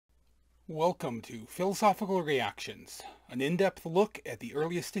Welcome to Philosophical Reactions, an in-depth look at the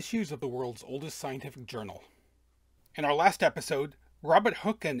earliest issues of the world's oldest scientific journal. In our last episode, Robert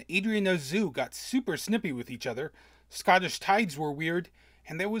Hooke and Adrian Auzout got super snippy with each other, Scottish tides were weird,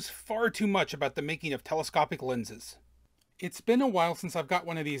 and there was far too much about the making of telescopic lenses. It's been a while since I've got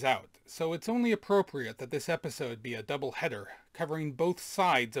one of these out, so it's only appropriate that this episode be a double header, covering both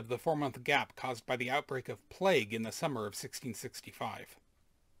sides of the 4-month gap caused by the outbreak of plague in the summer of 1665.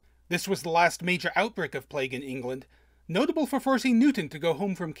 This was the last major outbreak of plague in England, notable for forcing Newton to go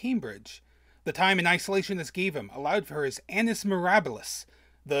home from Cambridge. The time and isolation this gave him allowed for his Annus Mirabilis.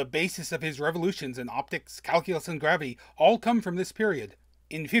 The basis of his revolutions in optics, calculus, and gravity all come from this period.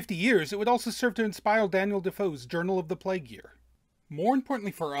 In 50 years, it would also serve to inspire Daniel Defoe's Journal of the Plague Year. More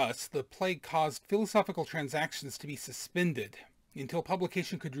importantly for us, the plague caused philosophical transactions to be suspended until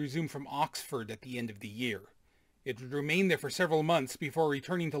publication could resume from Oxford at the end of the year. It would remain there for several months before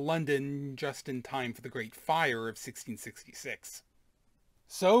returning to London just in time for the Great Fire of 1666.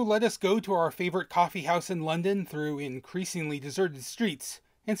 So let us go to our favorite coffee house in London through increasingly deserted streets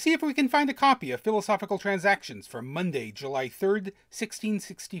and see if we can find a copy of Philosophical Transactions from Monday, July 3rd,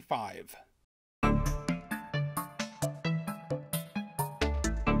 1665.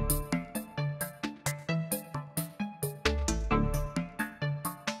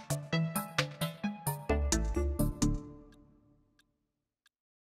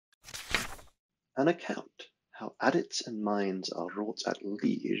 An account how adits and mines are wrought at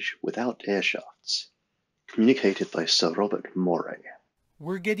Liege without air shafts, communicated by Sir Robert Moray.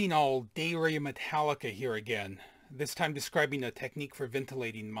 We're getting all De Re Metallica here again, this time describing a technique for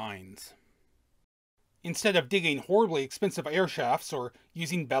ventilating mines. Instead of digging horribly expensive air shafts or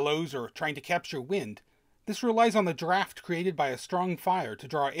using bellows or trying to capture wind, this relies on the draft created by a strong fire to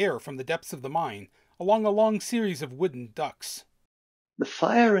draw air from the depths of the mine along a long series of wooden ducts. The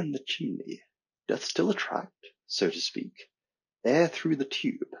fire in the chimney doth still attract, so to speak, air through the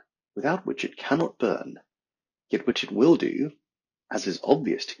tube, without which it cannot burn, yet which it will do, as is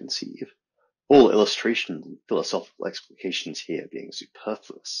obvious to conceive, all illustrations and philosophical explications here being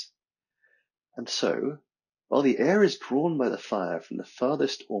superfluous. And so, while the air is drawn by the fire from the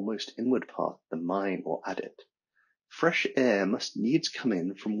farthest or most inward part of the mine or adit, fresh air must needs come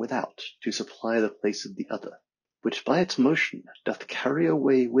in from without to supply the place of the other, which by its motion doth carry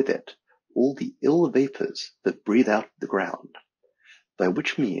away with it all the ill vapours that breathe out of the ground, by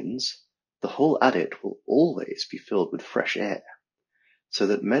which means the whole adit will always be filled with fresh air, so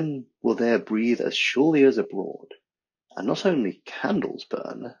that men will there breathe as surely as abroad, and not only candles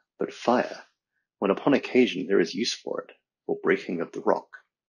burn, but fire, when upon occasion there is use for it, for breaking of the rock.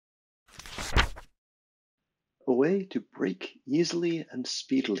 A way to break easily and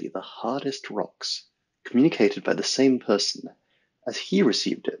speedily the hardest rocks, communicated by the same person, as he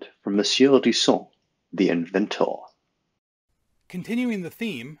received it from Monsieur Dusson, the inventor. Continuing the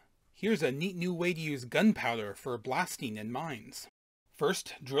theme, here's a neat new way to use gunpowder for blasting in mines.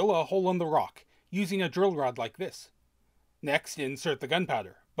 First, drill a hole in the rock, using a drill rod like this. Next, insert the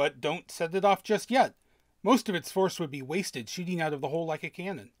gunpowder, but don't set it off just yet. Most of its force would be wasted shooting out of the hole like a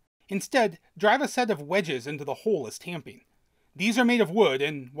cannon. Instead, drive a set of wedges into the hole as tamping. These are made of wood,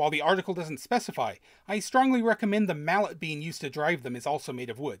 and while the article doesn't specify, I strongly recommend the mallet being used to drive them is also made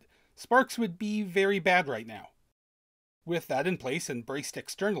of wood. Sparks would be very bad right now. With that in place and braced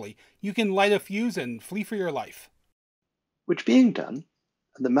externally, you can light a fuse and flee for your life. Which being done,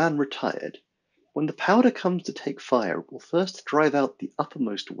 and the man retired, when the powder comes to take fire, it will first drive out the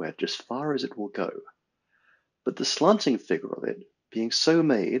uppermost wedge as far as it will go, but the slanting figure of it being so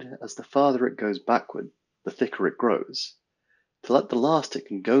made as the farther it goes backward, the thicker it grows, till at the last it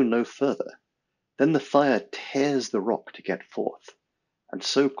can go no further. Then the fire tears the rock to get forth, and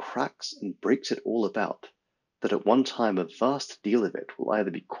so cracks and breaks it all about, that at one time a vast deal of it will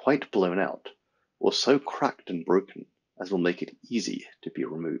either be quite blown out, or so cracked and broken as will make it easy to be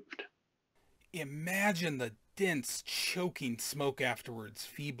removed. Imagine the dense, choking smoke afterwards,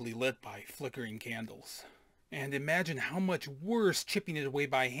 feebly lit by flickering candles. And imagine how much worse chipping it away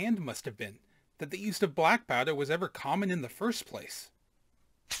by hand must have been, that the use of black powder was ever common in the first place.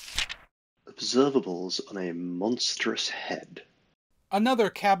 Observables on a monstrous head. Another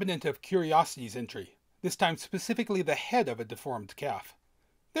Cabinet of Curiosities entry, this time specifically the head of a deformed calf.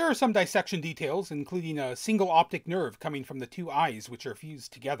 There are some dissection details, including a single optic nerve coming from the two eyes which are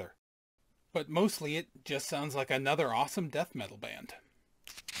fused together. But mostly it just sounds like another awesome death metal band.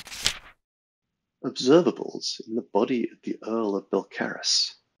 Observables in the body of the Earl of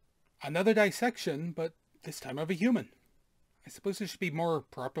Belcarys. Another dissection, but this time of a human. I suppose it should be more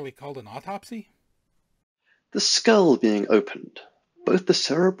properly called an autopsy? The skull being opened, Both the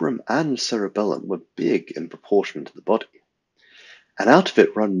cerebrum and cerebellum were big in proportion to the body, and out of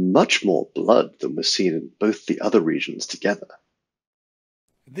it ran much more blood than was seen in both the other regions together.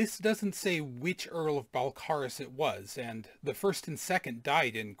 This doesn't say which Earl of Balcarres it was, and the first and second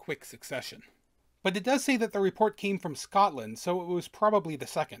died in quick succession. But it does say that the report came from Scotland, so it was probably the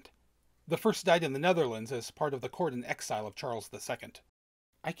second. The first died in the Netherlands as part of the court in exile of Charles II.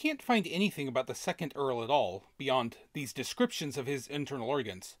 I can't find anything about the second Earl at all, beyond these descriptions of his internal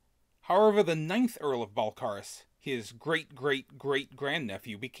organs. However, the ninth Earl of Balcarres, his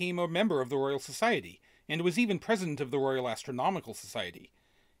great-great-great-grandnephew, became a member of the Royal Society, and was even president of the Royal Astronomical Society.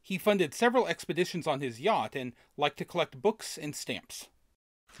 He funded several expeditions on his yacht, and liked to collect books and stamps.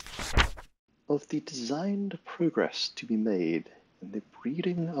 Of the designed progress to be made in the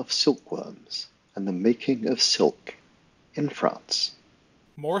breeding of silkworms and the making of silk in France.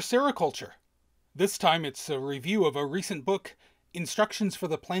 More sericulture. This time it's a review of a recent book, Instructions for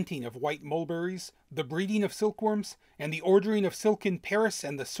the Planting of White Mulberries, the Breeding of Silkworms, and the Ordering of Silk in Paris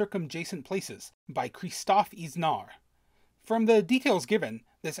and the Circumjacent Places, by Christophe Isnard. From the details given,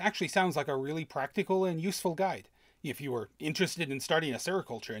 this actually sounds like a really practical and useful guide, if you are interested in starting a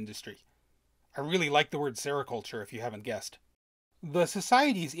sericulture industry. I really like the word sericulture, if you haven't guessed. The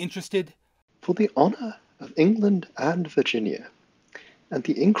Society is interested for the honour of England and Virginia, and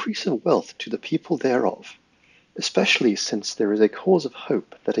the increase of wealth to the people thereof, especially since there is a cause of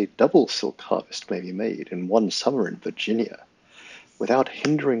hope that a double silk harvest may be made in one summer in Virginia, without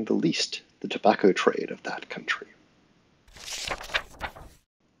hindering the least the tobacco trade of that country.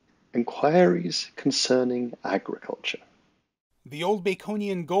 Inquiries concerning agriculture. The old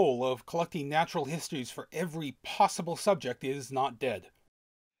Baconian goal of collecting natural histories for every possible subject is not dead.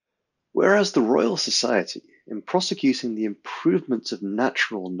 Whereas the Royal Society, in prosecuting the improvements of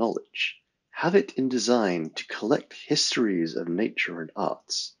natural knowledge, have it in design to collect histories of nature and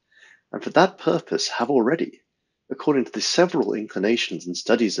arts, and for that purpose have already, according to the several inclinations and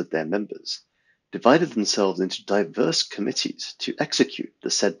studies of their members, divided themselves into diverse committees to execute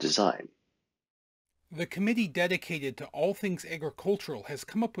the said design. The committee dedicated to all things agricultural has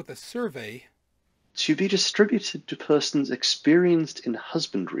come up with a survey to be distributed to persons experienced in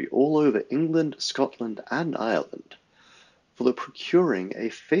husbandry all over England, Scotland, and Ireland, for the procuring a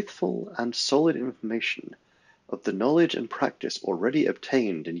faithful and solid information of the knowledge and practice already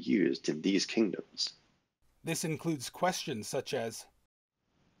obtained and used in these kingdoms. This includes questions such as: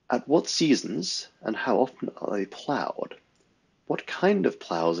 at what seasons and how often are they ploughed? What kind of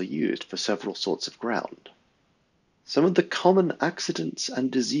ploughs are used for several sorts of ground? Some of the common accidents and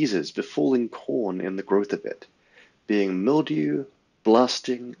diseases befalling corn in the growth of it, being mildew,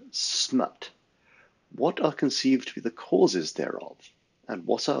 blasting, smut. What are conceived to be the causes thereof, and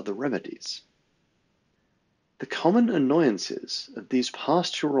what are the remedies? The common annoyances of these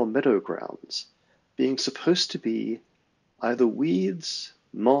pasture or meadow grounds being supposed to be either weeds,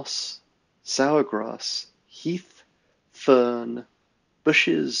 moss, sour grass, heath, fern,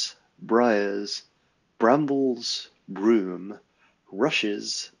 bushes, briars, brambles, broom,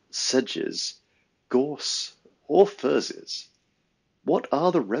 rushes, sedges, gorse, or furzes. What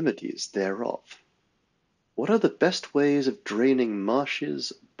are the remedies thereof? What are the best ways of draining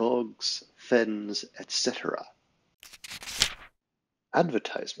marshes, bogs, fens, etc.?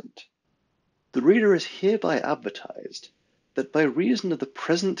 Advertisement. The reader is hereby advertised that by reason of the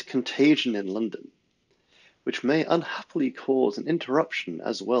present contagion in London, which may unhappily cause an interruption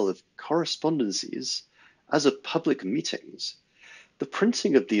as well of correspondencies as of public meetings, the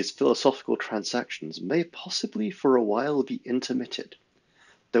printing of these philosophical transactions may possibly for a while be intermitted,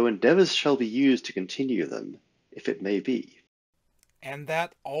 though endeavours shall be used to continue them, if it may be. And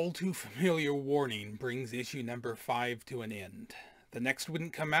that all too familiar warning brings issue number 5 to an end. The next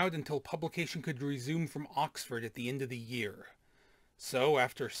wouldn't come out until publication could resume from Oxford at the end of the year. So,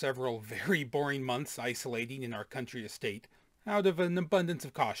 after several very boring months isolating in our country estate, out of an abundance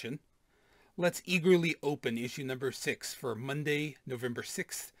of caution, let's eagerly open issue number 6 for Monday, November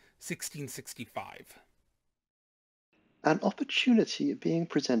 6th, 1665. An opportunity being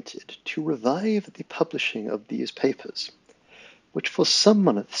presented to revive the publishing of these papers, which for some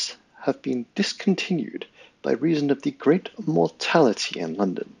months have been discontinued by reason of the great mortality in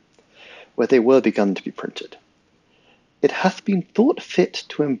London, where they were begun to be printed. It hath been thought fit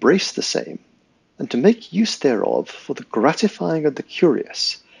to embrace the same, and to make use thereof for the gratifying of the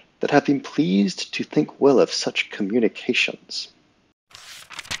curious that have been pleased to think well of such communications.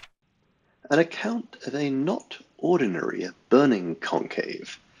 An account of a not ordinary burning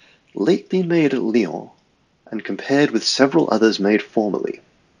concave, lately made at Lyons, and compared with several others made formerly.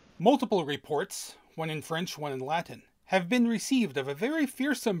 Multiple reports, one in French, one in Latin, have been received of a very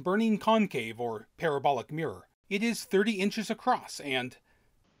fearsome burning concave or parabolic mirror. It is 30 inches across and...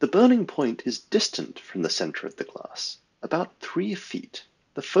 The burning point is distant from the center of the glass, about 3 feet.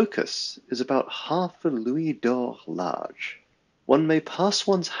 The focus is about half a louis d'or large. One may pass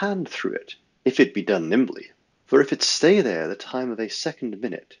one's hand through it, if it be done nimbly, for if it stay there the time of a second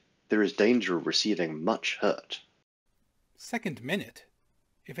minute, there is danger of receiving much hurt. Second minute?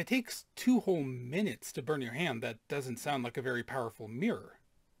 If it takes 2 whole minutes to burn your hand, that doesn't sound like a very powerful mirror.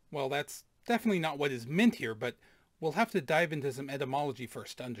 Well, that's definitely not what is meant here, but we'll have to dive into some etymology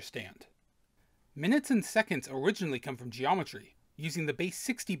first to understand. Minutes and seconds originally come from geometry, using the base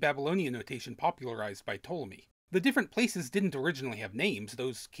 60 Babylonian notation popularized by Ptolemy. The different places didn't originally have names,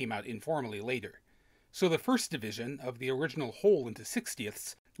 those came out informally later. So the first division of the original whole into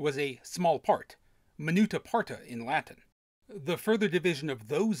 60ths was a small part, minuta parta in Latin. The further division of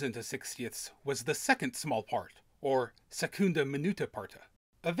those into 60ths was the second small part, or secunda minuta parta.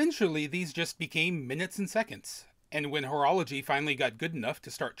 Eventually these just became minutes and seconds, and when horology finally got good enough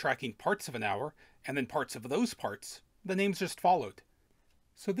to start tracking parts of an hour, and then parts of those parts, the names just followed.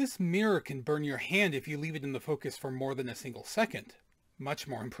 So this mirror can burn your hand if you leave it in the focus for more than a single second. Much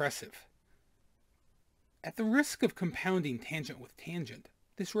more impressive. At the risk of compounding tangent with tangent,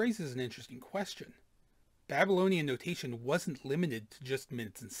 this raises an interesting question. Babylonian notation wasn't limited to just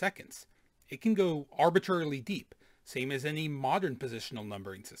minutes and seconds. It can go arbitrarily deep, same as any modern positional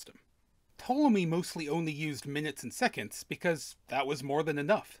numbering system. Ptolemy mostly only used minutes and seconds because that was more than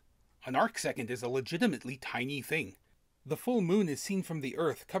enough. An arcsecond is a legitimately tiny thing. The full moon as seen from the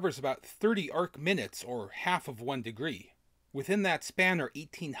Earth covers about 30 arc minutes, or half of 1 degree. Within that span are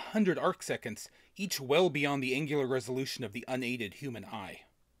 1800 arcseconds, each well beyond the angular resolution of the unaided human eye.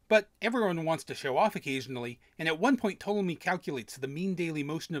 But everyone wants to show off occasionally, and at one point Ptolemy calculates the mean daily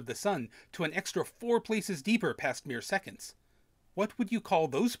motion of the sun to an extra 4 places deeper past mere seconds. What would you call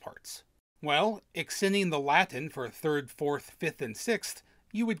those parts? Well, extending the Latin for 3rd, 4th, 5th, and 6th,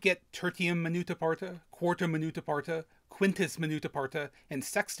 you would get tertium minuta parta, quarta minuta parta, quintus minuta parta, and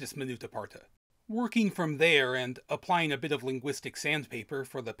sextus minuta parta. Working from there and applying a bit of linguistic sandpaper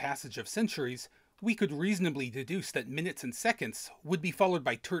for the passage of centuries, we could reasonably deduce that minutes and seconds would be followed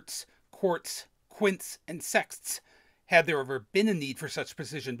by terts, quarts, quints, and sexts, had there ever been a need for such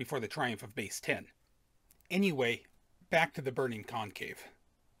precision before the triumph of base 10. Anyway, back to the burning concave.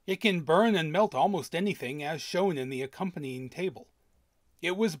 It can burn and melt almost anything, as shown in the accompanying table.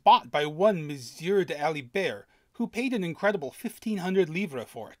 It was bought by one Monsieur de Alibert, who paid an incredible 1,500 livres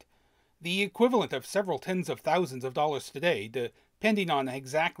for it, the equivalent of several tens of thousands of dollars today, depending on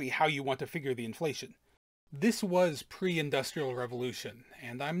exactly how you want to figure the inflation. This was pre-industrial revolution,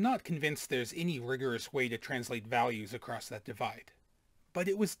 and I'm not convinced there's any rigorous way to translate values across that divide. But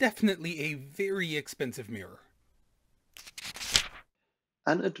it was definitely a very expensive mirror.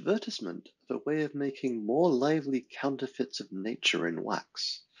 An advertisement of a way of making more lively counterfeits of nature in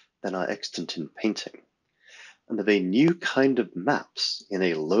wax than are extant in painting, and of a new kind of maps in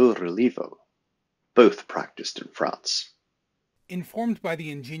a low relievo, both practiced in France. Informed by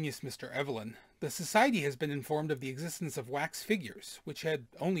the ingenious Mr. Evelyn, the Society has been informed of the existence of wax figures, which had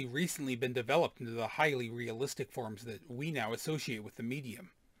only recently been developed into the highly realistic forms that we now associate with the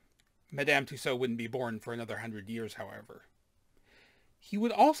medium. Madame Tussaud wouldn't be born for another 100 years, however. He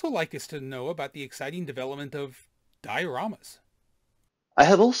would also like us to know about the exciting development of dioramas. I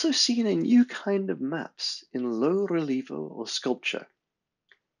have also seen a new kind of maps in low relievo or sculpture.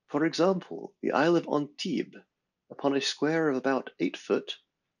 For example, the Isle of Antibes, upon a square of about 8 foot,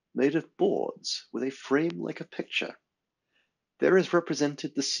 made of boards with a frame like a picture. There is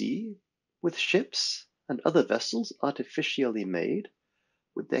represented the sea, with ships and other vessels artificially made,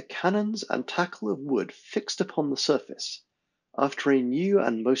 with their cannons and tackle of wood fixed upon the surface, after a new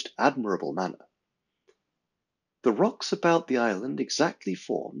and most admirable manner. The rocks about the island exactly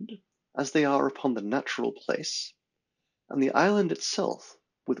formed, as they are upon the natural place, and the island itself,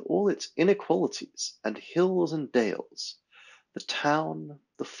 with all its inequalities and hills and dales, the town,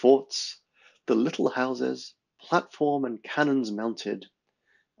 the forts, the little houses, platform and cannons mounted,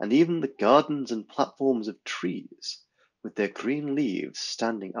 and even the gardens and platforms of trees, with their green leaves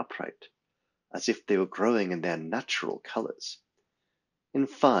standing upright, as if they were growing in their natural colours. In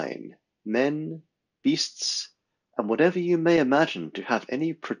fine, men, beasts, and whatever you may imagine to have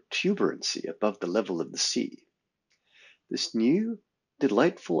any protuberancy above the level of the sea. This new,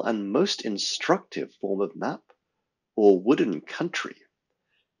 delightful, and most instructive form of map, or wooden country,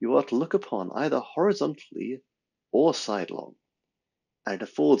 you are to look upon either horizontally or sidelong, and it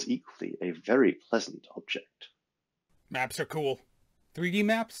affords equally a very pleasant object. Maps are cool. 3D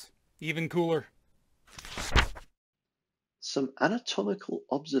maps? Even cooler. some anatomical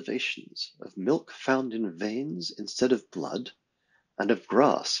observations of milk found in veins instead of blood, and of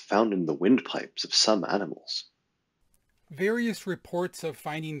grass found in the windpipes of some animals. Various reports of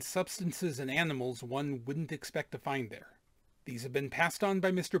finding substances in animals one wouldn't expect to find there. These have been passed on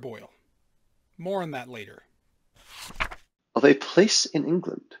by Mr. Boyle. More on that later. Of a place in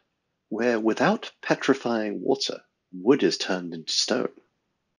England where without petrifying water, wood is turned into stone.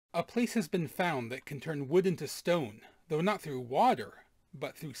 A place has been found that can turn wood into stone, though not through water,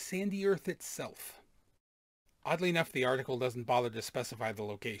 but through sandy earth itself. Oddly enough, the article doesn't bother to specify the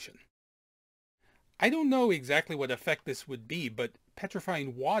location. I don't know exactly what effect this would be, but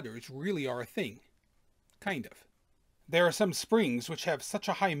petrifying waters really are a thing. Kind of. There are some springs which have such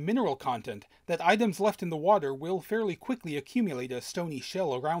a high mineral content that items left in the water will fairly quickly accumulate a stony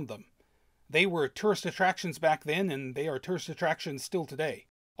shell around them. They were tourist attractions back then, and they are tourist attractions still today.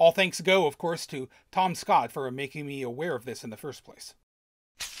 All thanks go, of course, to Tom Scott for making me aware of this in the first place.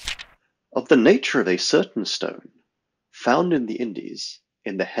 Of the nature of a certain stone, found in the Indies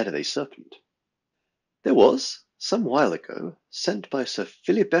in the head of a serpent. There was, some while ago, sent by Sir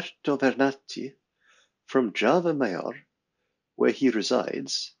Filiberto Bernati from Java Mayor, where he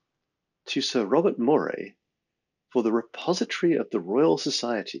resides, to Sir Robert Moray, for the repository of the Royal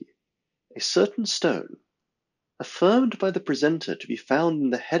Society, a certain stone, affirmed by the presenter to be found in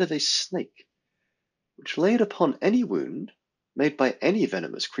the head of a snake, which laid upon any wound made by any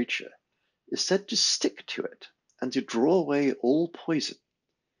venomous creature, is said to stick to it and to draw away all poison,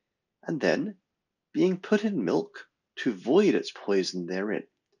 and then, being put in milk, to void its poison therein,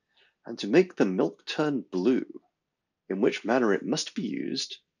 and to make the milk turn blue, in which manner it must be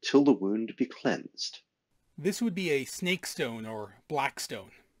used till the wound be cleansed. This would be a snake stone or black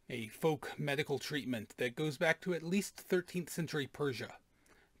stone, a folk medical treatment that goes back to at least 13th century Persia.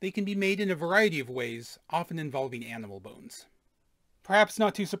 They can be made in a variety of ways, often involving animal bones. Perhaps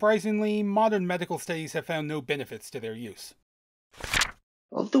not too surprisingly, modern medical studies have found no benefits to their use.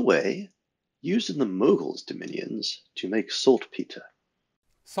 Of the way, used in the Moguls' dominions to make saltpeter.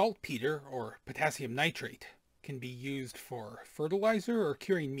 Saltpeter, or potassium nitrate, can be used for fertilizer or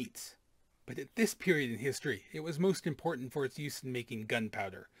curing meats. But at this period in history, it was most important for its use in making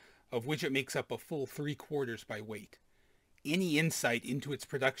gunpowder, of which it makes up a full 3/4 by weight. Any insight into its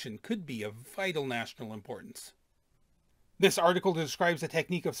production could be of vital national importance. This article describes a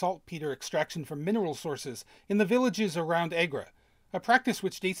technique of saltpeter extraction from mineral sources in the villages around Agra, a practice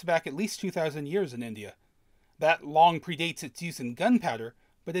which dates back at least 2,000 years in India. That long predates its use in gunpowder,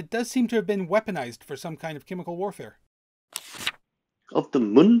 but it does seem to have been weaponized for some kind of chemical warfare. Of the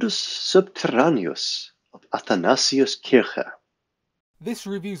Mundus Subterraneus of Athanasius Kircher. This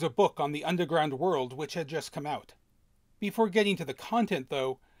reviews a book on the underground world which had just come out. Before getting to the content,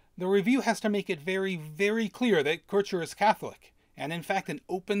 though, the review has to make it very, very clear that Kircher is Catholic, and in fact an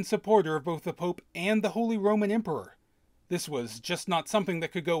open supporter of both the Pope and the Holy Roman Emperor. This was just not something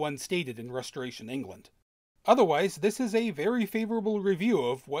that could go unstated in Restoration England. Otherwise, this is a very favorable review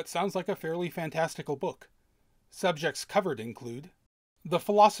of what sounds like a fairly fantastical book. Subjects covered include the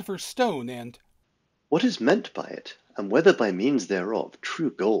Philosopher's Stone and what is meant by it, and whether by means thereof true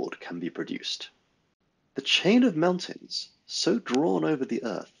gold can be produced. The chain of mountains, so drawn over the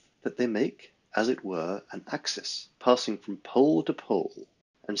earth that they make, as it were, an axis, passing from pole to pole,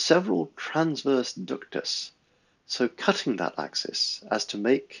 and several transverse ductus, so cutting that axis as to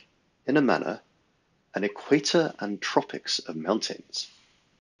make, in a manner, an equator and tropics of mountains.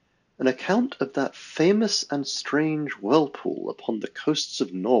 An account of that famous and strange whirlpool upon the coasts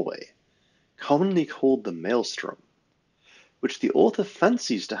of Norway, commonly called the Maelstrom, which the author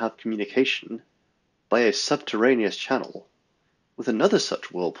fancies to have communication, by a subterraneous channel, with another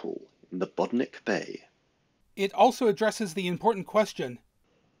such whirlpool in the Bodnik Bay. It also addresses the important question,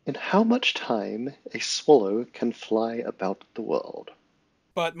 in how much time a swallow can fly about the world.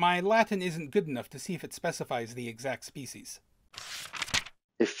 But my Latin isn't good enough to see if it specifies the exact species.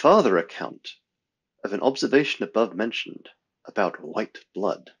 A farther account of an observation above mentioned about white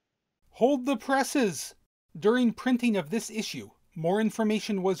blood. Hold the presses! During printing of this issue, more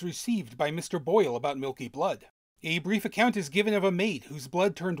information was received by Mr. Boyle about milky blood. A brief account is given of a maid whose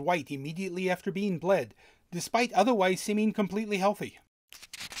blood turned white immediately after being bled, despite otherwise seeming completely healthy.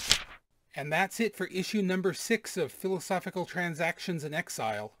 And that's it for issue number 6 of Philosophical Transactions in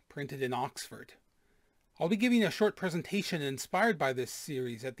Exile, printed in Oxford. I'll be giving a short presentation inspired by this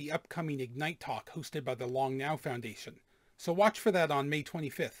series at the upcoming Ignite Talk hosted by the Long Now Foundation, so watch for that on May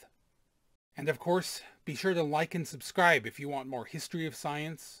 25th. And of course, be sure to like and subscribe if you want more history of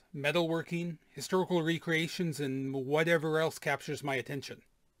science, metalworking, historical recreations, and whatever else captures my attention.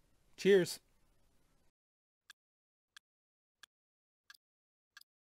 Cheers!